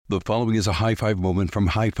The following is a high-five moment from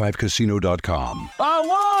highfivecasino.com. I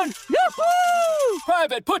won! Yahoo!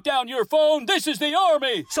 Private, put down your phone. This is the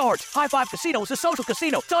Army. Sarge, High Five Casino is a social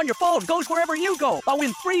casino. It's on your phone. Goes wherever you go. I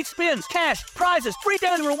win free spins, cash, prizes, free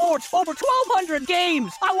daily rewards, over 1,200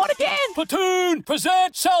 games. I won again. Platoon,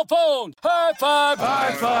 present cell phone. High Five.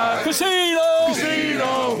 High Five. Casino.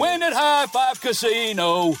 Casino. Win at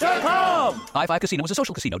highfivecasino.com. High Five Casino is a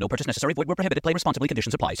social casino. No purchase necessary. Void where prohibited. Play responsibly.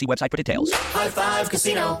 Conditions apply. See website for details. High Five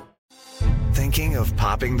Casino. Thinking of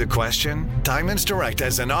popping the question? Diamonds Direct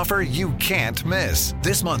has an offer you can't miss.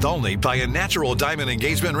 This month only, buy a natural diamond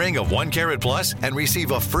engagement ring of 1 carat plus and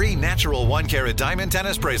receive a free natural 1 carat diamond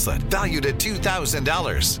tennis bracelet valued at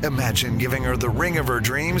 $2,000. Imagine giving her the ring of her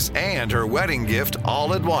dreams and her wedding gift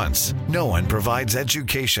all at once. No one provides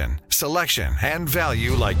education, selection, and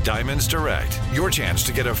value like Diamonds Direct. Your chance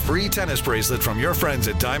to get a free tennis bracelet from your friends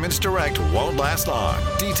at Diamonds Direct won't last long.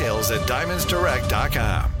 Details at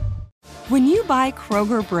diamondsdirect.com. When you buy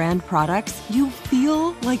Kroger brand products, you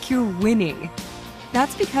feel like you're winning.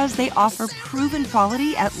 That's because they offer proven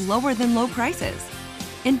quality at lower than low prices.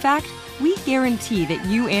 In fact, we guarantee that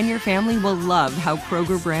you and your family will love how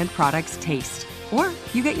Kroger brand products taste, or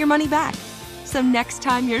you get your money back. So next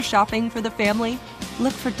time you're shopping for the family,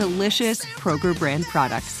 look for delicious Kroger brand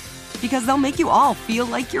products, because they'll make you all feel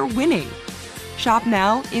like you're winning. Shop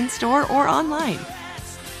now, in-store, or online.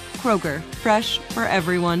 Kroger, fresh for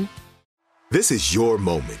everyone. This is your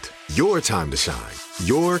moment, your time to shine,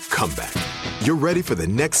 your comeback. You're ready for the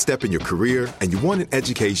next step in your career, and you want an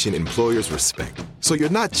education employers respect. So you're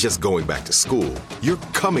not just going back to school, you're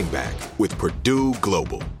coming back with Purdue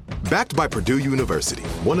Global. Backed by Purdue University,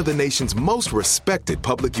 one of the nation's most respected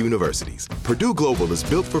public universities, Purdue Global is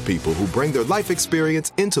built for people who bring their life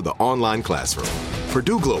experience into the online classroom.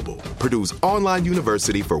 Purdue Global, Purdue's online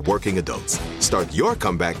university for working adults. Start your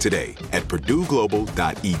comeback today at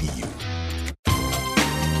purdueglobal.edu.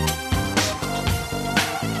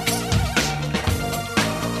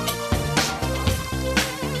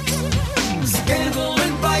 Scandal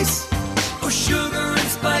and vice, or sugar and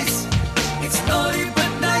spice. It's naughty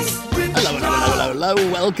but nice. Hello.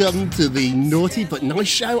 Welcome to the Naughty But Nice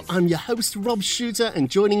Show. I'm your host, Rob Shooter, and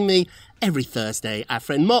joining me every Thursday, our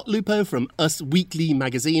friend Mark Lupo from Us Weekly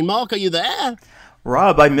magazine. Mark, are you there?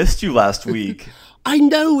 Rob, I missed you last week. I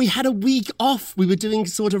know, we had a week off. We were doing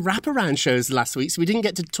sort of wraparound shows last week, so we didn't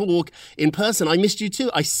get to talk in person. I missed you too.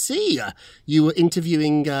 I see you were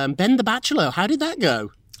interviewing Ben the Bachelor. How did that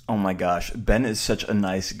go? Oh my gosh, Ben is such a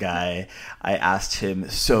nice guy. I asked him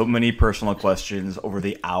so many personal questions over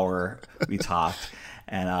the hour we talked.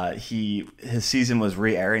 And his season was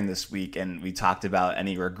re-airing this week, and we talked about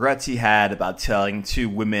any regrets he had about telling two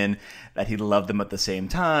women that he loved them at the same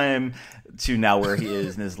time, to now where he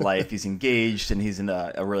is in his life. He's engaged, and he's in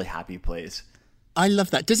a really happy place. I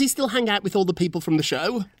love that. Does he still hang out with all the people from the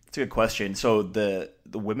show? That's a good question. So the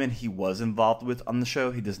women he was involved with on the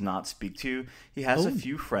show, he does not speak to. He has a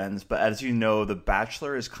few friends, but as you know, The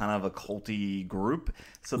Bachelor is kind of a culty group,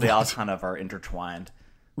 so they all kind of are intertwined.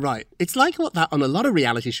 Right. It's like that on a lot of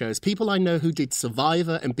reality shows. People I know who did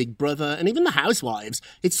Survivor and Big Brother and even The Housewives,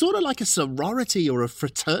 it's sort of like a sorority or a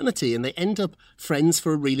fraternity, and they end up friends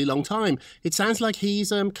for a really long time. It sounds like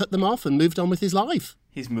he's cut them off and moved on with his life.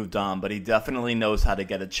 He's moved on, but he definitely knows how to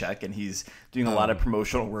get a check, and he's doing a lot of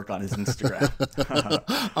promotional work on his Instagram.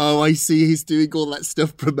 Oh, I see. He's doing all that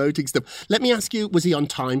stuff, promoting stuff. Let me ask you, was he on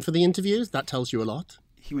time for the interviews? That tells you a lot.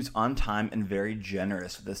 He was on time and very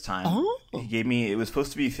generous this time. Oh. He gave me, it was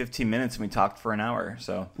supposed to be 15 minutes, and we talked for an hour.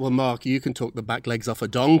 So. Well, Mark, you can talk the back legs off a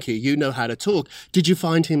donkey. You know how to talk. Did you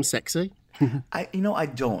find him sexy? I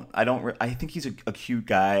don't. I think he's a cute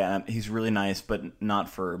guy. He's really nice, but not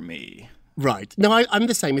for me. Right. No, I'm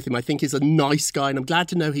the same with him. I think he's a nice guy, and I'm glad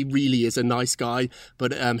to know he really is a nice guy,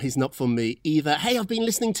 but he's not for me either. Hey, I've been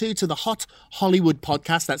listening to the Hot Hollywood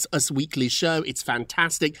podcast. That's Us Weekly show. It's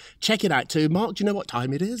fantastic. Check it out too. Mark, do you know what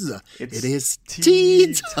time it is? It is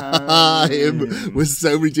tea time. We're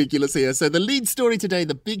so ridiculous here. So the lead story today,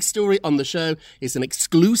 the big story on the show, is an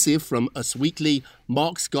exclusive from Us Weekly.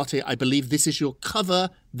 Mark's got it. I believe this is your cover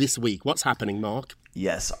this week. What's happening, Mark?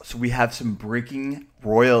 Yes, so we have some breaking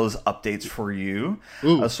royals updates for you.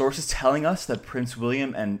 A source is telling us that Prince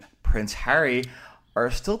William and Prince Harry are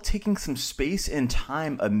still taking some space and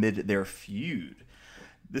time amid their feud.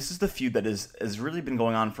 This is the feud that has really been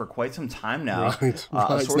going on for quite some time now. Right.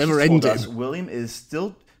 It's never ending. William is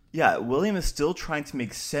still trying to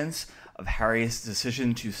make sense of Harry's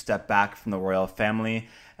decision to step back from the royal family.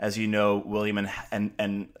 As you know, Meghan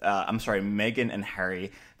and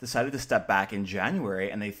Harry decided to step back in January,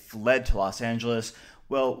 and they fled to Los Angeles.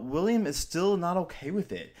 Well, William is still not okay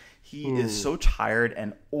with it. He is so tired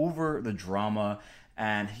and over the drama,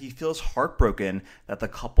 and he feels heartbroken that the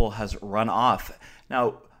couple has run off.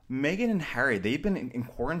 Now, Meghan and Harry, they've been in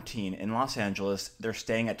quarantine in Los Angeles. They're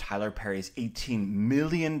staying at Tyler Perry's $18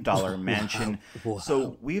 million mansion. Wow.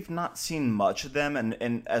 So we've not seen much of them.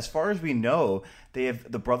 And as far as we know, the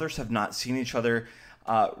brothers have not seen each other.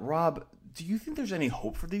 Rob, do you think there's any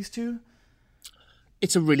hope for these two?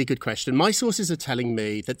 It's a really good question. My sources are telling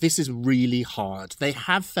me that this is really hard. They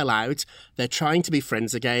have fell out. They're trying to be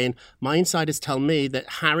friends again. My insiders tell me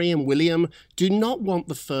that Harry and William do not want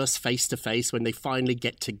the first face-to-face when they finally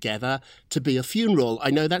get together to be a funeral. I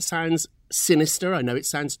know that sounds sinister. I know it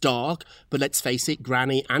sounds dark, but let's face it,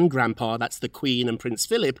 Granny and Grandpa, that's the Queen and Prince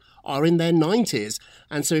Philip, are in their 90s.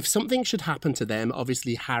 And so if something should happen to them,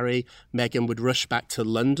 obviously Harry, Meghan would rush back to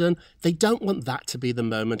London. They don't want that to be the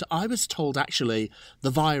moment. I was told, actually,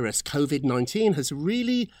 the virus, COVID-19, has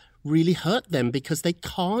really hurt them because they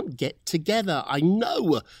can't get together. I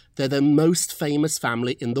know they're the most famous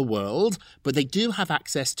family in the world, but they do have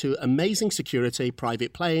access to amazing security,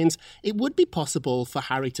 private planes. It would be possible for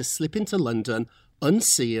Harry to slip into London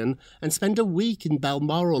unseen and spend a week in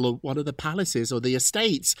Balmoral or one of the palaces or the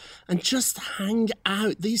estates and just hang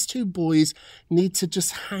out. These two boys need to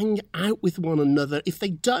just hang out with one another. If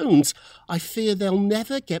they don't, I fear they'll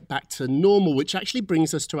never get back to normal, which actually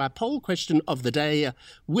brings us to our poll question of the day.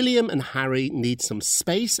 William and Harry need some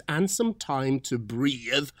space and some time to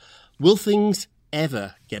breathe. Will things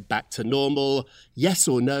ever get back to normal? Yes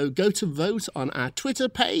or no? Go to vote on our Twitter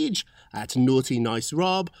page at Naughty Nice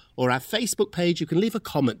Rob, or our Facebook page. You can leave a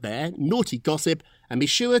comment there, Naughty Gossip, and be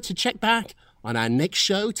sure to check back on our next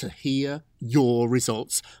show to hear your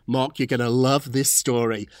results. Mark, you're going to love this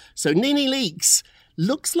story. So Nene Leakes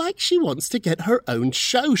looks like she wants to get her own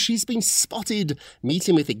show. She's been spotted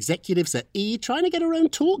meeting with executives at E! Trying to get her own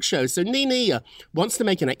talk show. So Nene wants to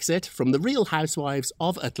make an exit from the Real Housewives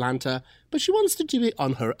of Atlanta, but she wants to do it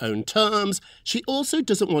on her own terms. She also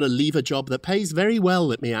doesn't want to leave a job that pays very well,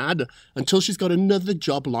 let me add, until she's got another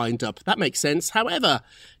job lined up. That makes sense. However,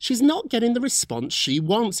 she's not getting the response she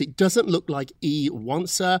wants. It doesn't look like E!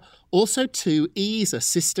 wants her. Also, too, E's a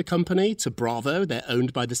sister company to Bravo. They're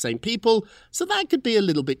owned by the same people, so that could be a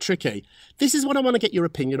little bit tricky. This is what I want to get your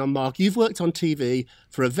opinion on, Mark. You've worked on TV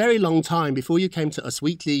for a very long time. Before you came to Us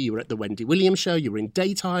Weekly, you were at the Wendy Williams show, you were in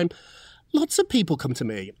daytime. Lots of people come to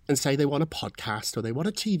me and say they want a podcast or they want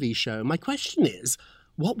a TV show. My question is,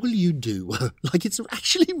 what will you do? Like, it's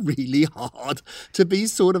actually really hard to be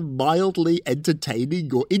sort of mildly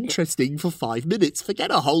entertaining or interesting for 5 minutes. Forget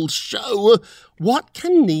a whole show. What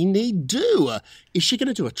can Nene do? Is she going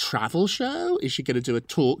to do a travel show? Is she going to do a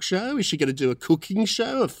talk show? Is she going to do a cooking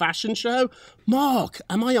show, a fashion show? Mark,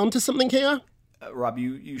 am I onto something here? Rob,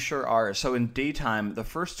 you sure are. So in daytime, the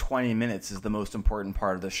first 20 minutes is the most important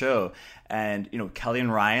part of the show. And, you know, Kelly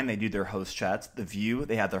and Ryan, they do their host chats. The View,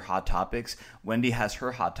 they have their hot topics. Wendy has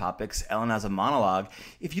her hot topics. Ellen has a monologue.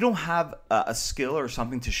 If you don't have a skill or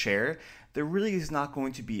something to share, there really is not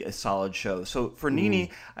going to be a solid show. So for Nene,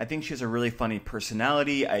 I think she has a really funny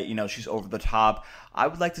personality. She's over the top. I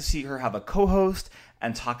would like to see her have a co-host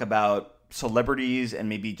and talk about celebrities and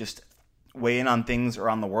maybe just weigh in on things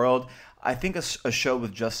around the world. I think a show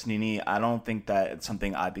with just Nene, I don't think that it's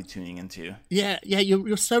something I'd be tuning into. Yeah,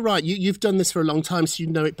 you're so right. You've done this for a long time, so you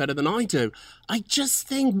know it better than I do. I just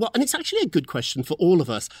think, and it's actually a good question for all of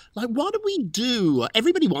us. Like, what do we do?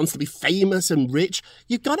 Everybody wants to be famous and rich.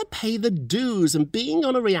 You've got to pay the dues. And being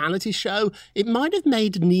on a reality show, it might have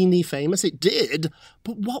made Nene famous. It did.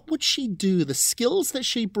 But what would she do? The skills that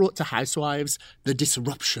she brought to Housewives, the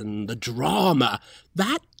disruption, the drama,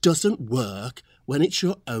 that doesn't work when it's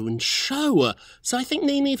your own show. So I think,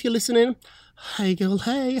 Nene, if you're listening, hey girl,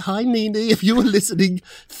 hey, hi Nene, if you were listening,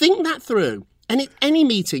 think that through. And at any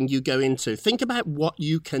meeting you go into, think about what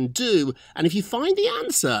you can do. And if you find the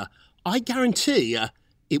answer, I guarantee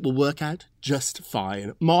it will work out just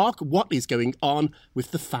fine. Mark, what is going on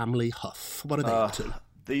with the family Huff? What are they up to?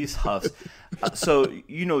 These Huffs. So,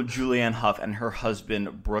 Julianne Hough and her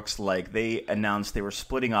husband, Brooks Laich, they announced they were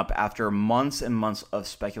splitting up after months and months of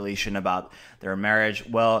speculation about their marriage.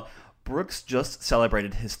 Well, Brooks just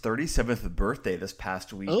celebrated his 37th birthday this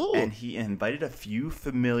past week, and he invited a few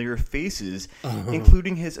familiar faces,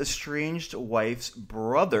 including his estranged wife's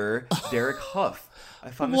brother, Derek Hough.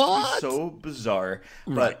 I found this to be so bizarre.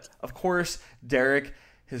 Right. But, of course, Derek,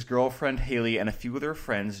 his girlfriend Haley, and a few of their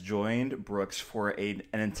friends joined Brooks for an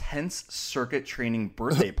intense circuit training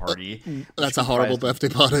birthday party. That's a horrible birthday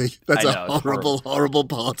party. That's a horrible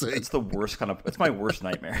party. It's the worst it's my worst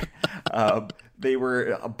nightmare. They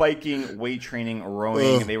were biking, weight training,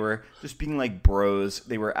 rowing. They were just being like bros.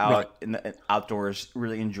 They were out in the outdoors,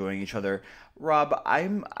 really enjoying each other. Rob,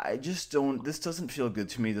 I just don't. This doesn't feel good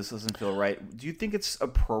to me. This doesn't feel right. Do you think it's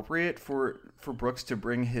appropriate for Brooks to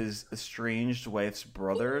bring his estranged wife's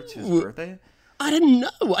brother to his birthday? I don't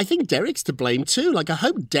know. I think Derek's to blame too. Like, I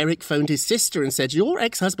hope Derek phoned his sister and said, your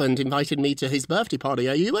ex-husband invited me to his birthday party.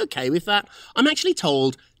 Are you okay with that? I'm actually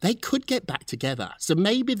told they could get back together. So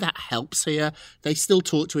maybe that helps here. They still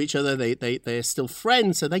talk to each other. They're still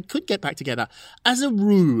friends, so they could get back together. As a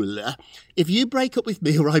rule, if you break up with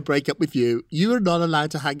me or I break up with you, you are not allowed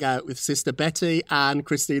to hang out with Sister Betty, Anne,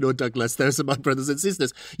 Christine or Douglas. Those are my brothers and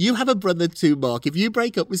sisters. You have a brother too, Mark. If you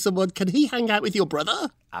break up with someone, can he hang out with your brother?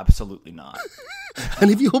 Absolutely not. And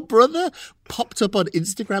if your brother popped up on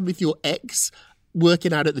Instagram with your ex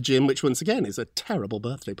working out at the gym, which once again is a terrible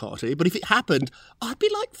birthday party, but if it happened, I'd be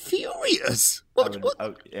like furious.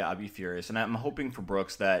 I'd be furious. And I'm hoping for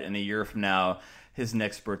Brooks that in a year from now, his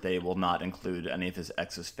next birthday will not include any of his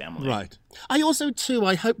ex's family. Right. I also, too,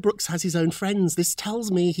 I hope Brooks has his own friends. This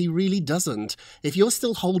tells me he really doesn't. If you're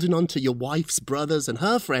still holding on to your wife's brothers and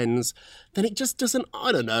her friends, then it just doesn't,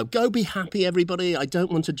 I don't know. Go be happy, everybody. I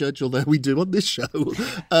don't want to judge, although we do on this show.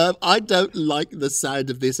 I don't like the sound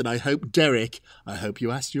of this, and I hope, Derek, I hope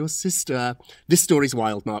you asked your sister. This story's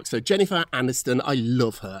wild, Mark. So Jennifer Aniston, I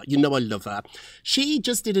love her. You know I love her. She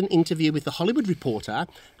just did an interview with The Hollywood Reporter,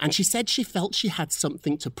 and she said she felt she had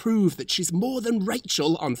something to prove, that she's more than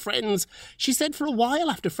Rachel on Friends. She said for a while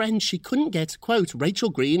after Friends, she couldn't get, quote, Rachel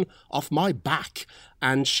Green off my back.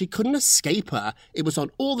 And she couldn't escape her. It was on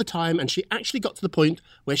all the time, and she actually got to the point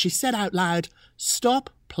where she said out loud, stop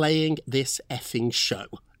playing this effing show.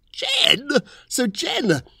 Jen! So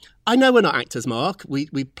Jen, I know we're not actors, Mark. We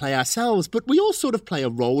play ourselves, but we all sort of play a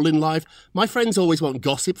role in life. My friends always want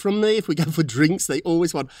gossip from me. If we go for drinks, they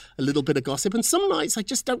always want a little bit of gossip. And some nights I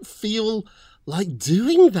just don't feel like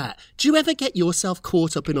doing that. Do you ever get yourself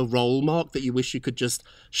caught up in a role, Mark, that you wish you could just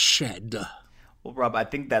shed? Well, Rob, I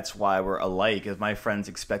think that's why we're alike, is my friends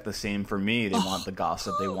expect the same from me. They want the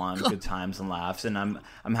gossip, they want good times and laughs, and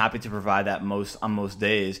I'm happy to provide that on most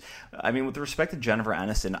days. I mean, with respect to Jennifer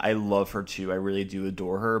Aniston, I love her too. I really do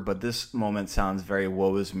adore her, but this moment sounds very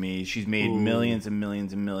woe is me. She's made millions and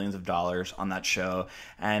millions and millions of dollars on that show,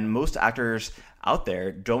 and most actors out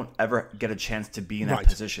there don't ever get a chance to be in that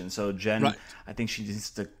position. So Jen, I think she needs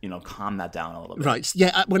to, calm that down a little bit. Right.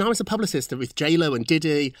 Yeah, when I was a publicist with J-Lo and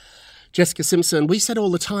Diddy, Jessica Simpson, I said all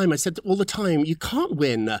the time, you can't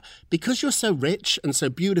win because you're so rich and so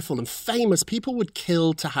beautiful and famous. People would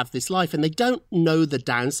kill to have this life, and they don't know the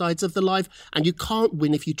downsides of the life, and you can't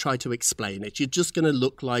win if you try to explain it. You're just going to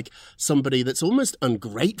look like somebody that's almost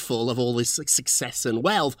ungrateful of all this success and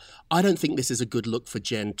wealth. I don't think this is a good look for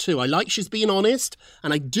Jen too. I like she's being honest,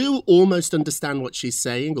 and I do almost understand what she's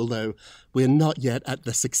saying, although we're not yet at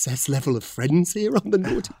the success level of Friends here on the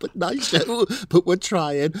Naughty But Nice show, but we're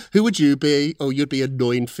trying. Who would you be? Oh, you'd be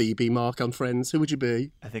annoying Phoebe, Mark, on Friends. Who would you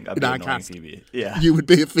be? I think I'd be annoying Phoebe. Yeah. You would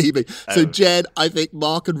be a Phoebe. So, Jen, I think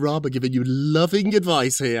Mark and Rob are giving you loving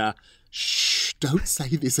advice here. Shh, don't say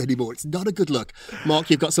this anymore. It's not a good look. Mark,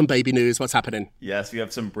 you've got some baby news. What's happening? Yes, we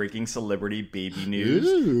have some breaking celebrity baby news.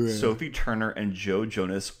 Ooh. Sophie Turner and Joe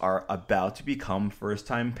Jonas are about to become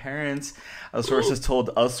first-time parents. A source has told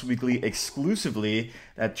Us Weekly exclusively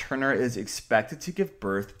that Turner is expected to give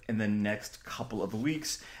birth in the next couple of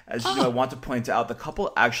weeks. As you know, I want to point out the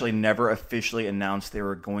couple actually never officially announced they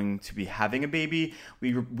were going to be having a baby.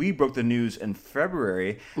 We broke the news in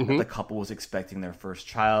February that the couple was expecting their first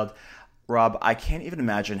child. Rob, I can't even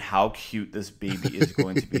imagine how cute this baby is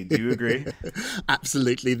going to be. Do you agree?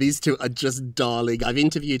 Absolutely. These two are just darling. I've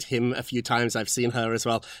interviewed him a few times. I've seen her as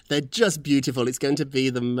well. They're just beautiful. It's going to be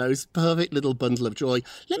the most perfect little bundle of joy.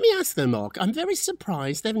 Let me ask though, Mark, I'm very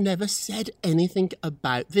surprised they've never said anything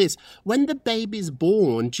about this. When the baby's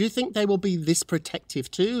born, do you think they will be this protective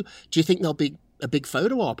too? Do you think they'll be a big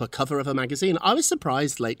photo op, a cover of a magazine? I was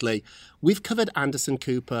surprised lately. We've covered Anderson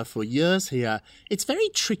Cooper for years here. It's very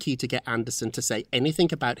tricky to get Anderson to say anything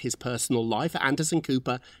about his personal life. Anderson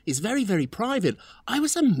Cooper is very, very private. I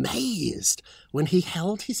was amazed when he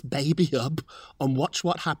held his baby up on Watch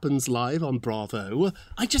What Happens Live on Bravo.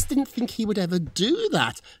 I just didn't think he would ever do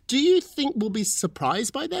that. Do you think we'll be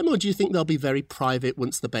surprised by them, or do you think they'll be very private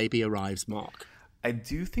once the baby arrives, Mark? I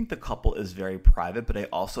do think the couple is very private, but I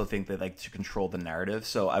also think they like to control the narrative.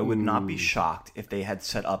 So I would not be shocked if they had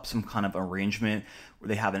set up some kind of arrangement where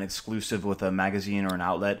they have an exclusive with a magazine or an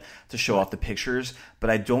outlet to show off the pictures.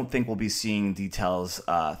 But I don't think we'll be seeing details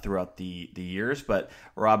throughout the years. But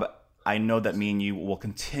Rob, I know that me and you will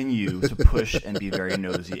continue to push and be very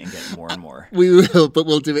nosy and get more and more. We will, but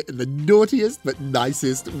we'll do it in the naughtiest but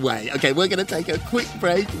nicest way. Okay, we're going to take a quick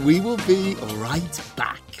break. We will be right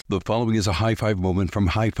back. The following is a high five moment from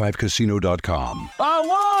highfivecasino.com. I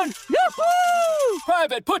won! Yahoo!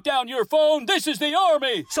 Private, put down your phone. This is the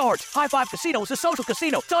Army. Sarge, High Five Casino is a social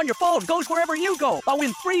casino. It's on your phone, goes wherever you go. I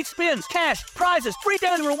win free spins, cash, prizes, free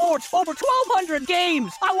daily rewards, over 1,200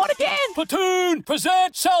 games. I won again! Platoon,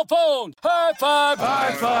 present cell phone. High Five.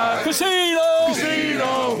 High Five. Casino.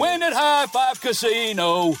 Casino. Win at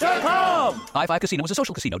highfivecasino.com. High Five Casino is a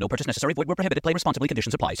social casino. No purchase necessary. Void where prohibited. Play responsibly.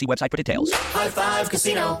 Conditions apply. See website for details. High Five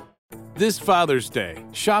Casino. This Father's Day,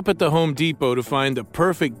 shop at the Home Depot to find the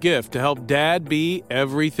perfect gift to help Dad be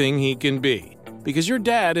everything he can be. Because your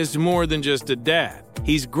dad is more than just a dad.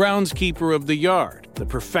 He's groundskeeper of the yard, the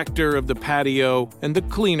perfecter of the patio, and the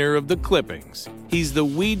cleaner of the clippings. He's the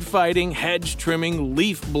weed-fighting, hedge-trimming,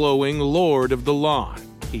 leaf-blowing lord of the lawn.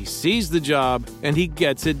 He sees the job, and he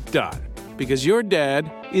gets it done. Because your dad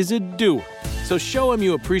is a doer. So show him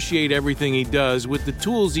you appreciate everything he does with the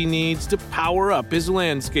tools he needs to power up his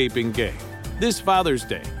landscaping game. This Father's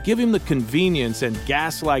Day, give him the convenience and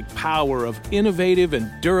gas-like power of innovative and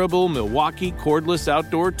durable Milwaukee cordless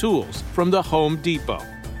outdoor tools from the Home Depot.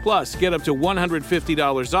 Plus, get up to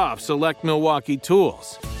 $150 off select Milwaukee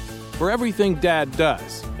tools. For everything Dad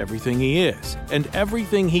does, everything he is, and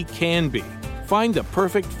everything he can be, find the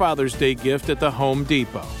perfect Father's Day gift at the Home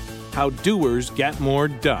Depot. How doers get more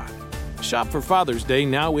done. Shop for Father's Day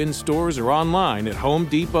now in stores or online at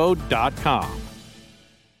homedepot.com.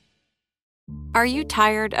 Are you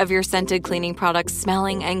tired of your scented cleaning products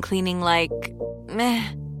smelling and cleaning like meh?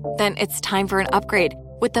 Then it's time for an upgrade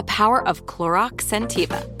with the power of Clorox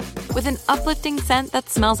Scentiva. With an uplifting scent that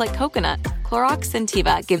smells like coconut, Clorox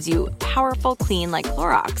Scentiva gives you powerful clean like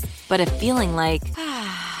Clorox, but a feeling like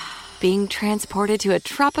being transported to a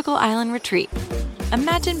tropical island retreat.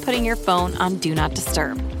 Imagine putting your phone on Do Not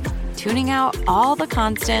Disturb, tuning out all the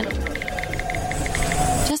constant,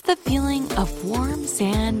 just the feeling of warm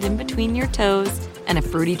sand in between your toes and a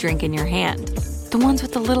fruity drink in your hand. The ones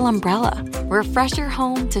with the little umbrella. Refresh your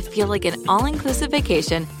home to feel like an all-inclusive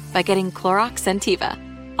vacation by getting Clorox Scentiva.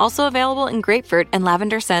 Also available in grapefruit and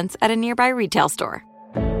lavender scents at a nearby retail store.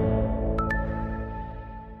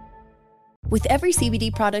 With every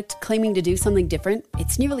CBD product claiming to do something different,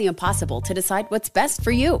 it's nearly impossible to decide what's best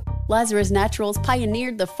for you. Lazarus Naturals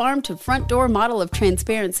pioneered the farm-to-front-door model of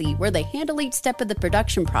transparency, where they handle each step of the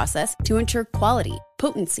production process to ensure quality,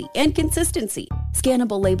 potency, and consistency.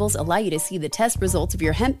 Scannable labels allow you to see the test results of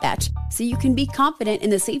your hemp batch, so you can be confident in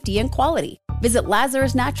the safety and quality. Visit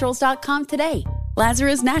LazarusNaturals.com today.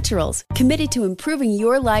 Lazarus Naturals, committed to improving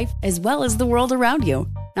your life as well as the world around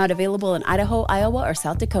you. Not available in Idaho, Iowa, or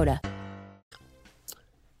South Dakota.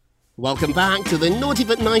 Welcome back to the Naughty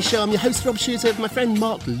But Nice Show. I'm your host, Rob Shooter, with my friend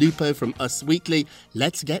Mark Lupo from Us Weekly.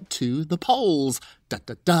 Let's get to the polls.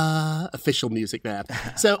 Da-da-da, official music there.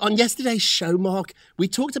 So on yesterday's show, Mark, we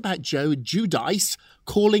talked about Joe Giudice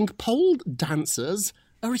calling pole dancers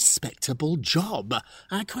a respectable job.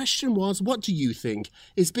 Our question was, what do you think?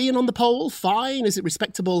 Is being on the pole fine? Is it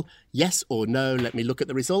respectable? Yes or no? Let me look at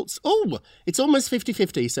the results. Oh, it's almost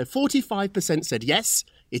 50-50. So 45% said yes,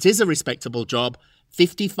 it is a respectable job.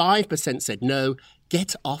 55% said no.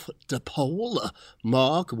 Get off the pole.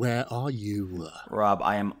 Mark, where are you? Rob,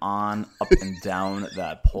 I am on, up and down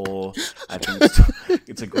that pole. I think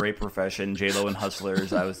it's a great profession. J-Lo and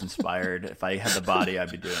Hustlers, I was inspired. If I had the body, I'd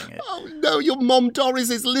be doing it. Oh no, your mom Doris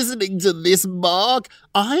is listening to this, Mark.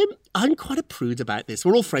 I'm quite a prude about this.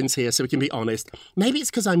 We're all friends here, so we can be honest. Maybe it's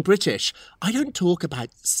because I'm British. I don't talk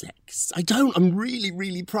about sex. I don't. I'm really,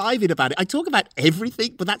 really private about it. I talk about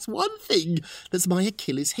everything, but that's one thing that's my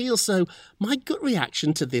Achilles heel. So my gut reaction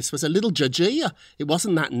to this was a little judgy. It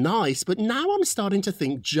wasn't that nice, but now I'm starting to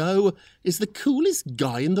think Joe is the coolest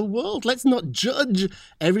guy in the world. Let's not judge.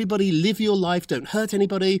 Everybody live your life. Don't hurt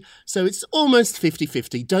anybody. So it's almost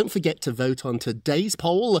 50-50. Don't forget to vote on today's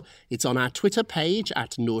poll. It's on our Twitter page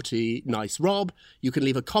at Naughty Nice Rob. You can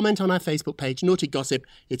leave a comment on our Facebook page, Naughty Gossip.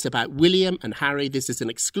 It's about William and Harry. This is an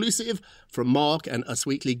exclusive from Mark and Us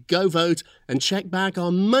Weekly. Go vote and check back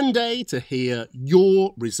on Monday to hear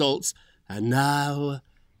your results. And now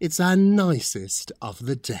it's our nicest of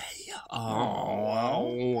the day.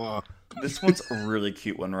 Oh. This one's a really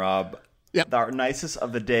cute one, Rob. Yep. Our nicest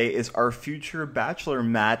of the day is our future bachelor,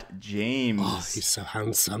 Matt James. Oh, he's so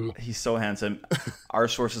handsome. He's so handsome. Our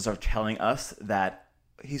sources are telling us that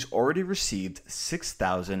he's already received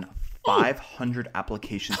 6,500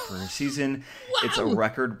 applications for his season. Wow. It's a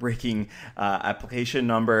record-breaking application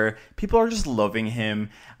number. People are just loving him.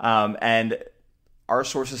 And our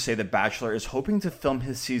sources say The Bachelor is hoping to film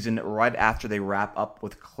his season right after they wrap up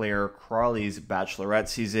with Claire Crawley's Bachelorette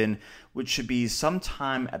season, which should be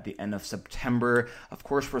sometime at the end of September. Of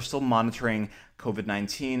course, we're still monitoring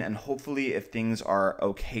COVID-19, and hopefully if things are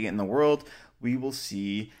okay in the world, we will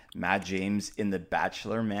see Matt James in the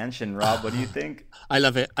Bachelor Mansion. Rob, what do you think? I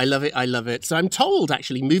love it. I love it. I love it. So I'm told,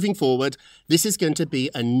 actually, moving forward, this is going to be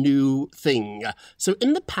a new thing. So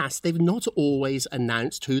in the past, they've not always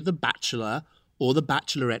announced who the Bachelor or the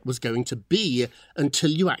Bachelorette was going to be until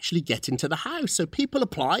you actually get into the house. So people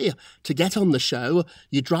apply to get on the show.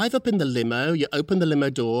 You drive up in the limo, you open the limo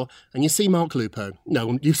door, and you see Mark Lupo.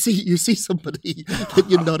 No, you see somebody that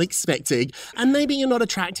you're not expecting, and maybe you're not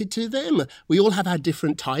attracted to them. We all have our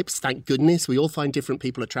different types, thank goodness. We all find different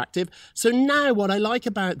people attractive. So now what I like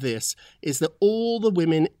about this is that all the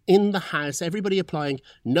women in the house, everybody applying,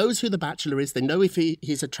 knows who the Bachelor is. They know if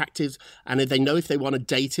he's attractive, and they know if they want to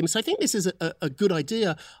date him. So I think this is a good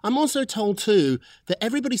idea. I'm also told too that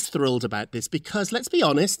everybody's thrilled about this because, let's be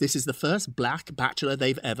honest, this is the first black bachelor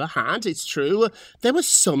they've ever had. It's true. There was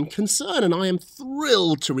some concern, and I am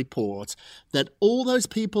thrilled to report that all those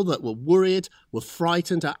people that were worried, were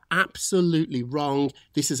frightened, are absolutely wrong.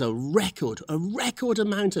 This is a record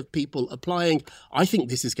amount of people applying. I think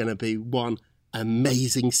this is going to be one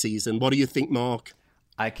amazing season. What do you think, Mark?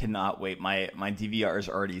 I cannot wait. My DVR is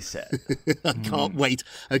already set. I can't wait.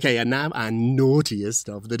 Okay, and now our naughtiest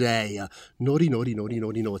of the day. Naughty.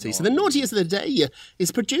 So the naughtiest of the day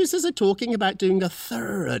is producers are talking about doing a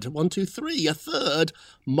third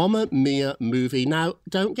Mamma Mia movie. Now,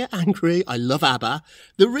 don't get angry. I love ABBA.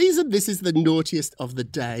 The reason this is the naughtiest of the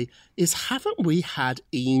day is, haven't we had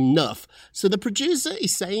enough? So the producer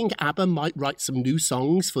is saying ABBA might write some new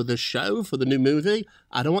songs for the show, for the new movie.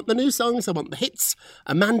 I don't want the new songs, I want the hits.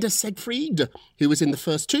 Amanda Seyfried, who was in the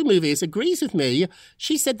first two movies, agrees with me.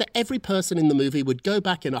 She said that every person in the movie would go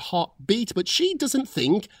back in a heartbeat, but she doesn't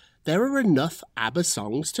think there are enough ABBA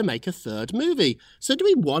songs to make a third movie. So do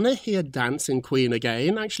we want to hear Dancing Queen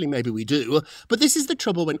again? Actually, maybe we do. But this is the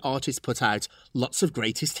trouble when artists put out lots of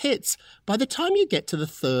greatest hits. By the time you get to the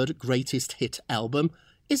third greatest hit album,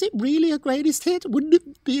 is it really a greatest hit? Wouldn't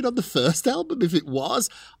it be on the first album if it was?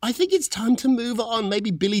 I think it's time to move on. Maybe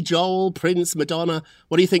Billy Joel, Prince, Madonna.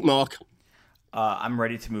 What do you think, Mark? I'm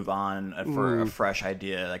ready to move on for a fresh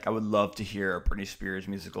idea. Like, I would love to hear a Britney Spears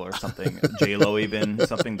musical or something. J-Lo even,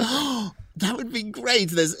 something different. That would be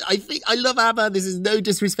great. I love ABBA. This is no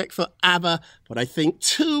disrespect for ABBA, but I think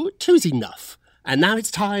two's enough. And now it's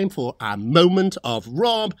time for our moment of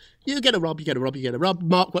Rob. You get a Rob, you get a Rob, you get a Rob.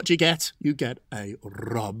 Mark, what do you get? You get a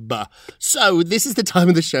Rob. So this is the time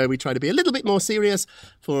of the show we try to be a little bit more serious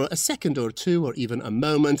for a second or two or even a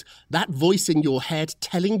moment. That voice in your head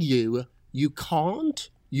telling you can't,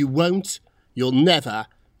 you won't, you'll never.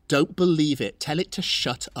 Don't believe it. Tell it to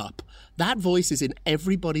shut up. That voice is in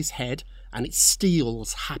everybody's head, and it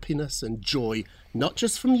steals happiness and joy, not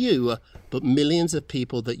just from you, but millions of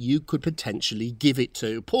people that you could potentially give it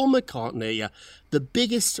to. Paul McCartney, the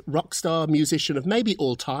biggest rock star musician of maybe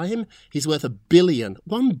all time, he's worth $1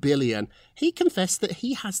 billion. He confessed that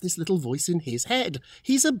he has this little voice in his head.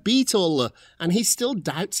 He's a Beatle, and he still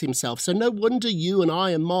doubts himself. So no wonder you and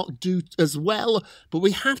I and Mark do as well. But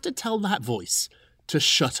we have to tell that voice to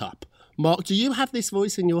shut up. Mark, do you have this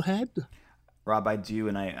voice in your head? Rob, I do,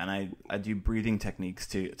 and I do breathing techniques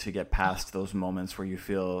to get past those moments where you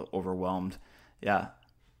feel overwhelmed. Yeah.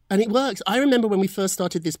 And it works. I remember when we first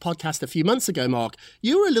started this podcast a few months ago, Mark,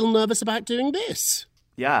 you were a little nervous about doing this.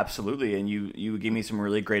 Yeah, absolutely. And you gave me some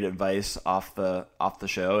really great advice off the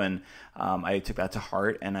show, and I took that to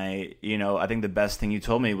heart. And I think the best thing you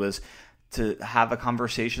told me was to have a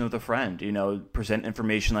conversation with a friend, present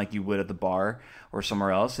information like you would at the bar or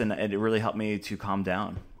somewhere else. And it really helped me to calm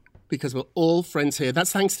down. Because we're all friends here.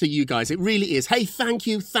 That's thanks to you guys. It really is. Hey, thank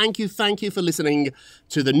you for listening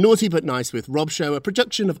to the Naughty But Nice with Rob show, a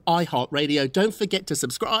production of iHeartRadio. Don't forget to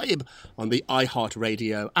subscribe on the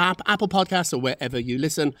iHeartRadio app, Apple Podcasts, or wherever you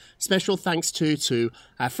listen. Special thanks to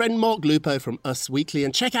our friend Mark Lupo from Us Weekly.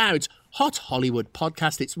 And check out Hot Hollywood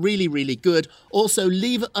Podcast. It's really, really good. Also,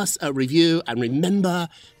 leave us a review. And remember,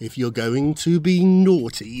 if you're going to be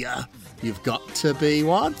naughty, you've got to be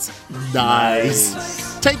what?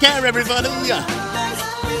 Nice. Take care, everybody.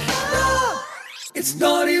 It's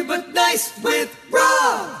Naughty But Nice with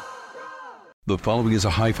Rob. The following is a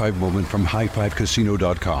high five moment from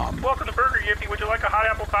highfivecasino.com. Welcome to Burger Yippee. Would you like a hot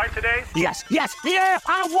apple pie today? Yes, yeah,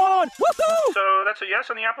 I won! Woohoo! So that's a yes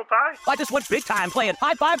on the apple pie? I just went big time playing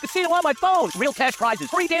High Five Casino on my phone. Real cash prizes,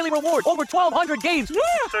 free daily rewards, over 1,200 games. Yeah!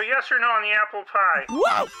 So yes or no on the apple pie?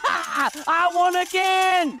 Whoa! I won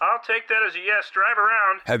again! I'll take that as a yes. Drive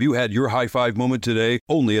around. Have you had your high five moment today?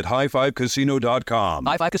 Only at highfivecasino.com.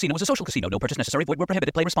 High Five Casino is a social casino. No purchase necessary. Void where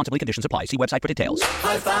prohibited. Play responsibly. Conditions apply. See website for details.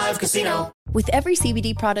 High Five Casino. With every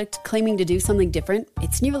CBD product claiming to do something different,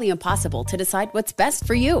 it's nearly impossible to decide what's best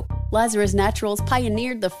for you. Lazarus Naturals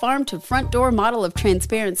pioneered the farm-to-front-door model of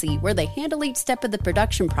transparency, where they handle each step of the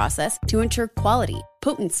production process to ensure quality,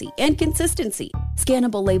 potency, and consistency.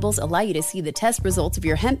 Scannable labels allow you to see the test results of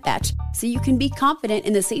your hemp batch, so you can be confident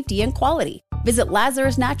in the safety and quality. Visit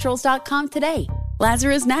LazarusNaturals.com today.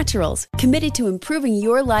 Lazarus Naturals, committed to improving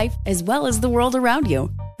your life as well as the world around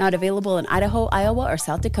you. Not available in Idaho, Iowa, or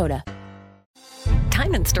South Dakota.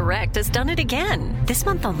 Diamonds Direct has done it again. This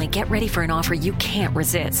month only, get ready for an offer you can't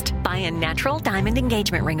resist. Buy a natural diamond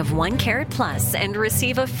engagement ring of 1 carat plus and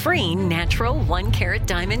receive a free natural 1 carat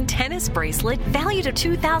diamond tennis bracelet valued at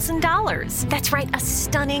 $2,000. That's right, a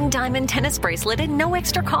stunning diamond tennis bracelet at no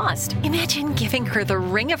extra cost. Imagine giving her the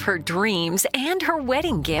ring of her dreams and her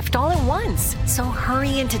wedding gift all at once. So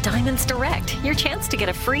hurry into Diamonds Direct. Your chance to get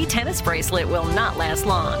a free tennis bracelet will not last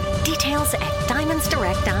long. Details at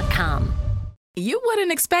diamondsdirect.com. You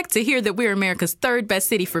wouldn't expect to hear that we're America's 3rd best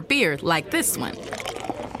city for beer like this one.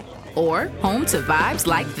 Or home to vibes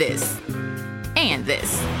like this. And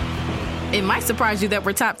this. It might surprise you that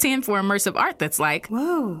we're top 10 for immersive art that's like,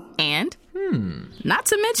 whoa. And, not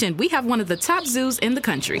to mention, we have one of the top zoos in the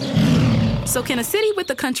country. So can a city with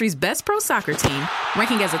the country's best pro soccer team,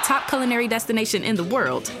 ranking as a top culinary destination in the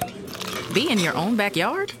world, be in your own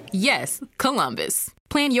backyard? Yes, Columbus.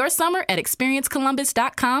 Plan your summer at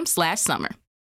experiencecolumbus.com/summer.